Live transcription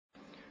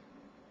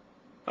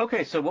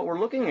Okay, so what we're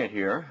looking at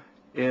here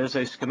is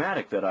a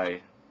schematic that I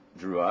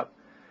drew up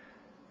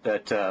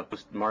that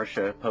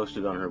Marcia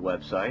posted on her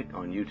website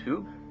on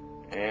YouTube.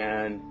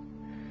 And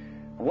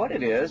what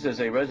it is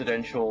a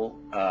residential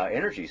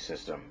energy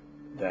system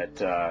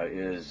that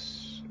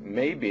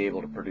may be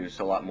able to produce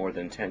a lot more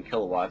than 10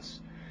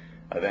 kilowatts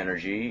of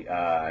energy.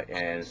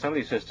 And some of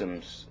these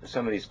systems,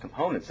 some of these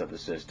components of the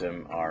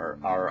system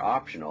are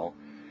optional,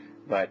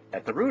 but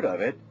at the root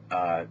of it,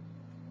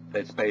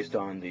 it's based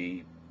on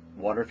the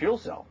water fuel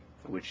cell,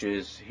 which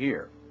is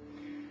here.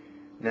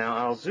 Now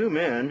I'll zoom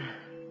in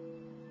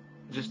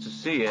just to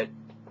see it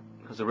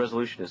because the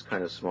resolution is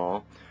kind of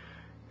small.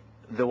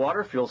 The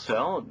water fuel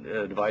cell,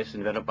 a device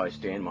invented by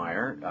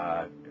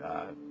Steinmeier,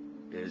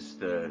 is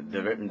the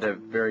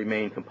very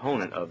main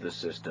component of the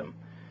system.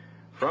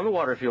 From the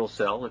water fuel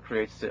cell, it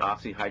creates the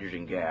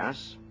oxyhydrogen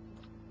gas,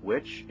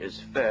 which is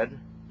fed.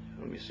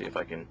 Let me see if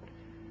I can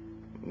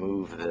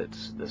move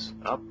this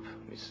up.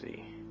 Let me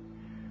see.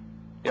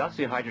 The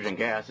oxyhydrogen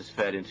gas is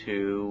fed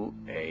into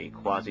a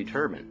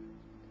quasi-turbine.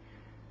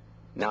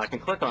 Now I can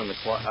click on this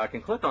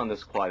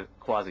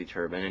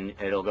quasi-turbine and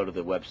it'll go to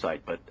the website,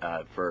 but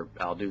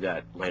I'll do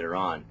that later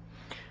on.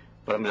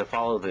 But I'm going to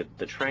follow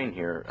the train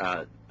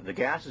here. The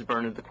gas is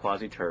burned into the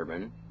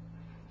quasi-turbine,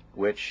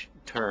 which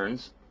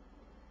turns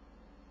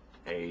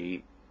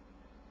a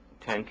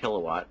 10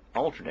 kilowatt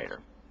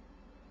alternator.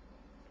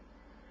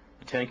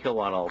 The 10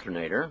 kilowatt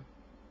alternator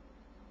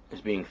is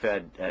being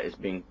fed, is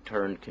being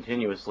turned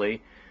continuously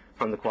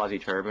from the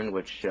quasi-turbine,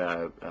 which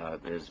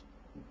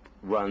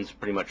runs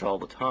pretty much all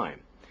the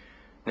time.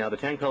 Now the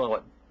 10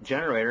 kilowatt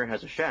generator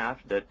has a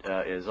shaft that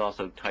is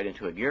also tied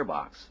into a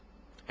gearbox,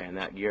 and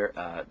that gear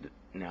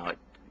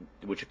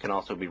which can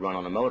also be run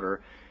on a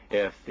motor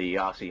if the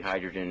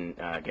oxyhydrogen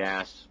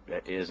gas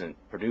isn't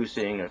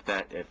producing, or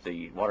if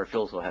the water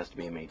fuel cell has to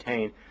be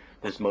maintained.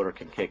 This motor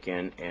can kick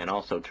in and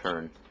also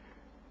turn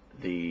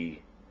the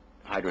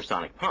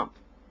hydrosonic pump.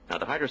 Now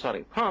the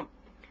hydrosonic pump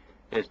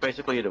is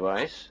basically a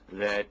device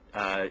that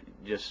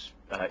just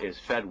is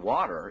fed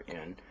water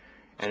in,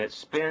 and it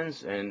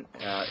spins, and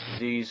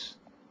these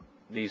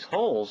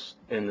holes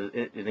in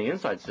the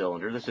inside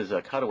cylinder. This is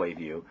a cutaway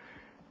view.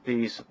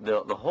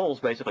 The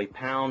holes basically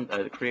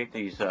create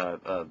these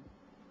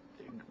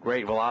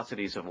great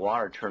velocities of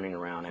water turning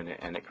around,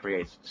 and it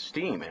creates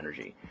steam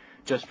energy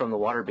just from the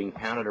water being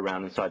pounded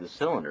around inside the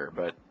cylinder.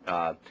 But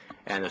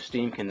and the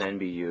steam can then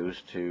be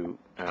used to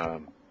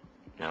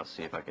now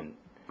see if I can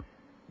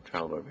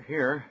travel over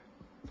here.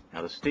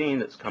 Now the steam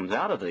that comes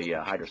out of the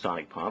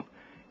hydrosonic pump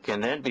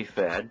can then be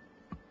fed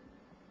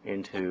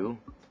into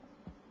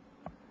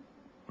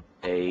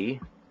a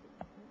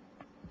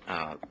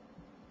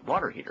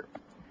water heater.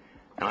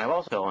 Now I've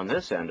also, on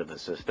this end of the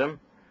system,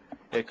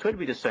 it could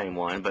be the same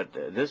one, but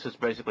this is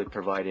basically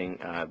providing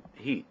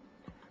heat.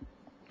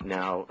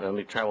 Now let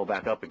me travel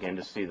back up again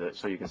to see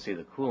so you can see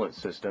the coolant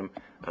system,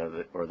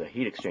 or the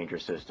heat exchanger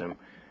system.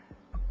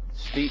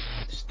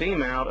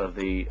 Steam out of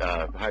the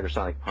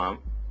hydrosonic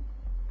pump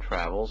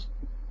travels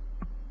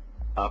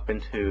up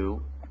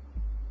into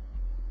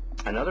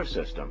another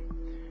system.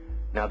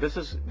 Now this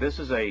is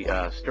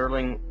a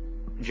Stirling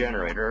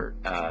generator,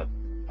 a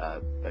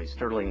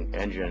Stirling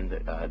engine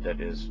that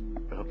is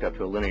hooked up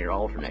to a linear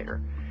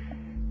alternator,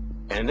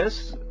 and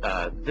this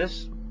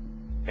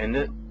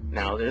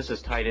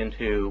is tied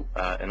into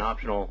an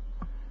optional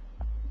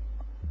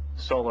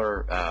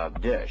solar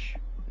dish.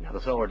 Now the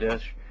solar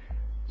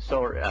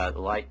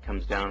light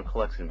comes down,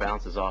 collects and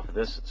bounces off of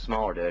this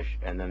smaller dish,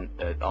 and then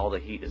all the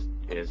heat is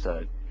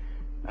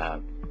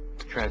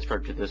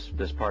transferred to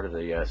this part of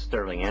the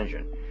Stirling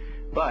engine.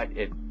 But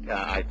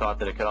I thought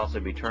that it could also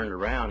be turned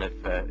around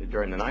if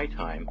during the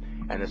nighttime,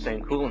 and the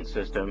same coolant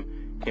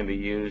system can be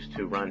used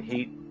to run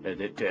heat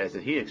as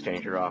a heat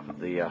exchanger off of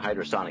the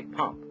hydrosonic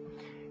pump.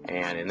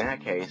 And in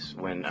that case,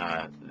 when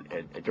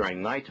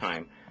during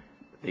nighttime,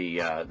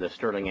 the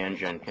Stirling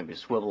engine can be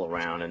swivel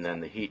around, and then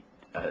the heat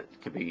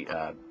could be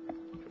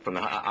from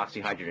the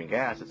oxyhydrogen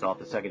gas that's off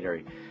the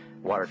secondary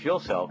water fuel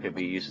cell, could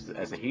be used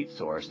as a heat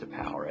source to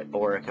power it,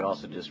 or it could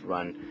also just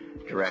run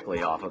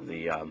directly off of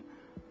the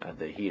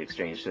heat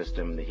exchange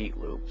system, the heat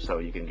loop. So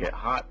you can get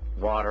hot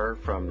water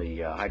from the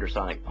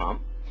hydrosonic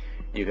pump.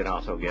 You can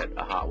also get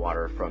hot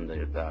water from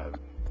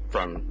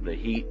the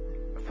heat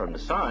from the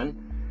sun,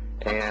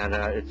 and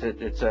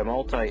it's a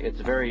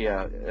very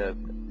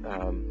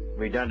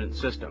redundant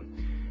system.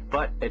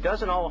 But it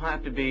doesn't all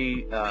have to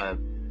be.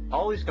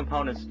 All these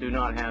components do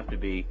not have to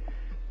be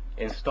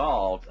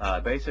installed.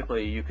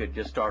 Basically, you could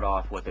just start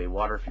off with a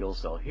water fuel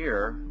cell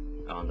here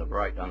on the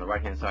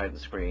right-hand side of the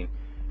screen.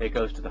 It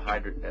goes to the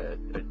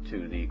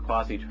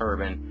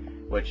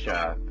quasi-turbine, which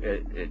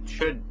it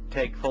should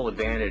take full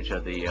advantage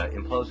of the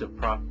implosive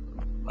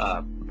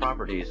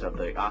properties of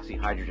the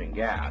oxyhydrogen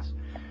gas,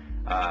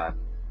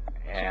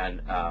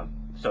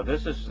 so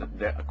this is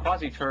the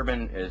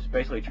quasi-turbine is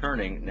basically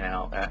turning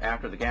now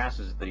after the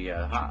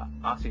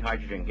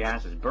oxyhydrogen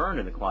gas is burned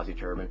in the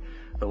quasi-turbine.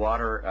 The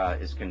water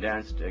is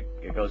condensed.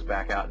 It goes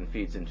back out and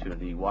feeds into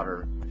the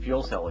water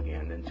fuel cell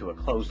again, into a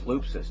closed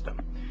loop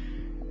system.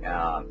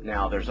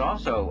 Now, there's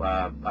also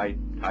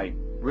I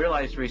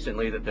realized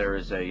recently that there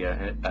is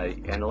an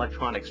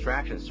electron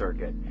extraction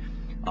circuit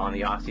on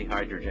the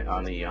oxyhydrogen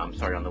on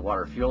the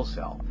water fuel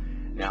cell.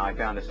 Now, I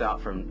found this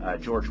out from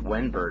George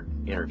Wenbert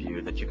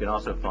interview that you can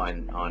also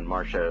find on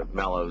Marcia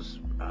Mello's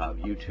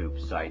YouTube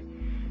site,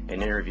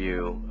 an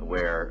interview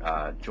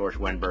where George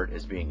Wenbert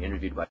is being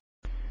interviewed by,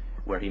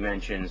 where he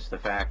mentions the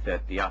fact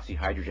that the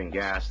oxyhydrogen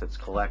gas that's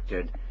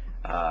collected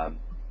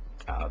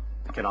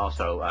can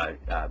also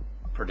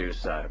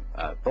produce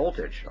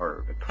voltage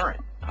or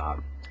current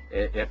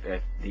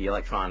if the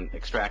electron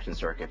extraction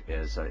circuit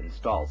is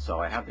installed. So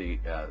I have the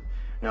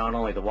not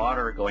only the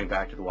water going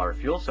back to the water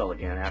fuel cell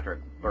again after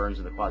it burns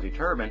in the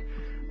quasi-turbine,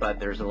 but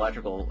there's an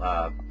electrical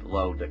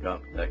load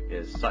that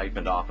is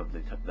siphoned off of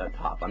the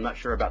top. I'm not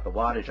sure about the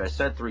wattage. I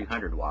said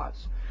 300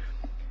 watts.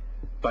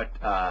 But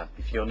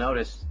if you'll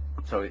notice,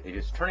 so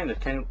it's turning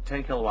the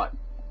 10 kilowatt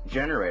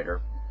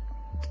generator,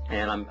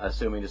 and I'm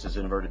assuming this is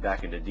inverted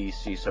back into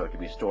DC so it can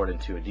be stored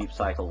into a deep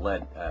cycle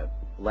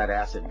lead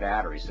acid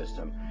battery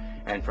system.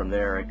 And from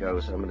there it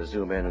goes. I'm going to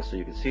zoom in so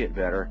you can see it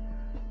better.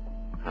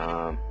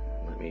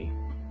 Let me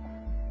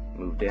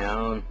move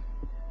down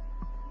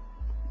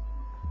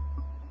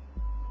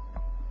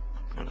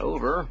and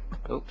over.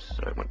 Oops,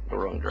 I went the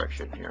wrong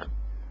direction here.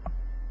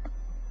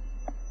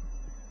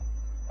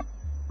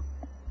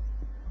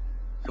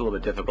 It's a little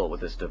bit difficult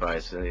with this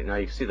device. Now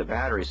you can see the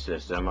battery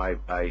system.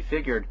 I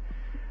figured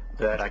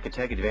that I could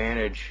take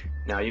advantage.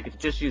 Now you could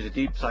just use a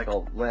deep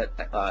cycle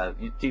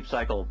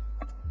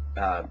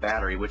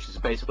battery, which is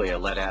basically a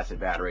lead acid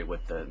battery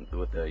with the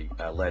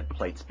lead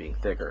plates being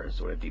thicker,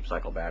 is what a deep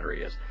cycle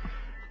battery is.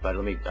 But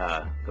let me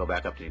go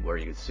back up to where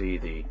you can see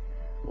the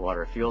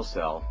water fuel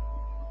cell.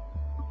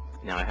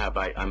 Now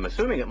I'm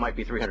assuming it might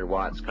be 300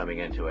 watts coming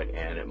into it,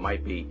 and it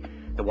might be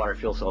the water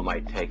fuel cell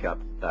might take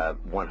up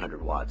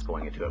 100 watts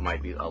going into it. It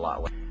might be a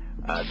lot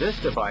less. This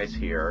device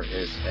here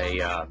is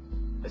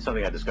it's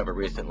something I discovered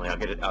recently. I'll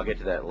get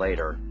to that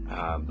later,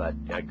 but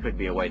it could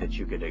be a way that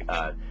you could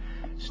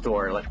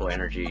store electrical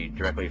energy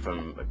directly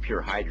from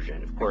pure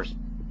hydrogen. Of course,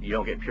 you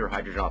don't get pure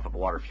hydrogen off of a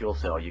water fuel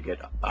cell. You get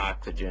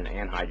oxygen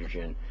and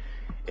hydrogen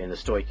in the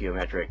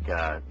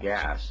stoichiometric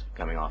gas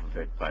coming off of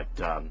it.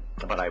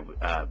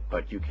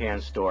 But you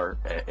can store,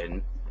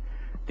 and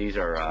these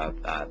are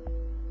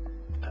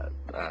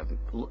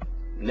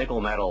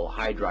nickel metal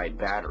hydride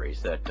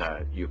batteries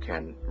that you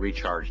can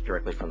recharge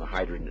directly from the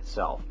hydrogen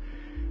itself.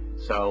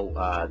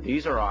 So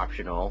these are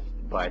optional,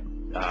 but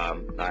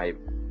I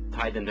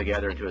tied them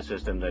together into a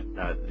system that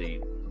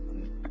the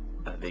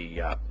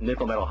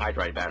nickel metal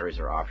hydride batteries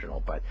are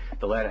optional, but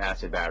the lead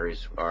acid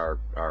batteries are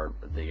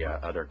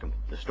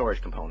the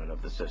storage component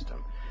of the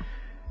system.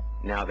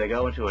 Now they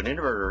go into an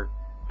inverter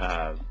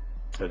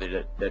so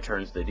that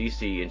turns the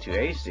DC into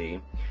AC,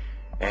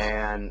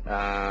 and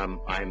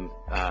I'm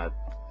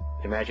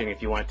imagining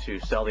if you want to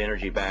sell the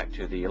energy back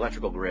to the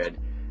electrical grid,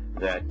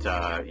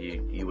 that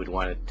you would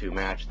want it to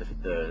match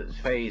the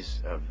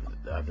phase of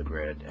the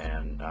grid,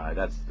 and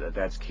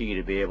that's key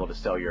to be able to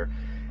sell your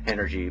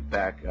energy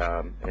back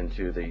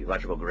into the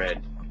electrical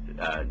grid.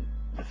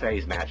 The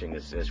phase matching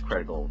is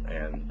critical,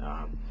 and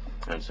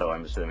so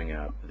I'm assuming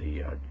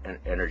the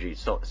energy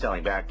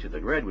selling back to the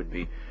grid would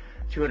be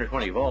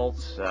 220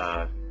 volts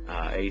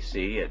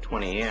AC at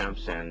 20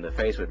 amps, and the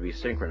phase would be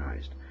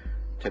synchronized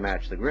to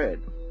match the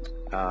grid.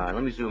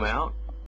 Let me zoom out.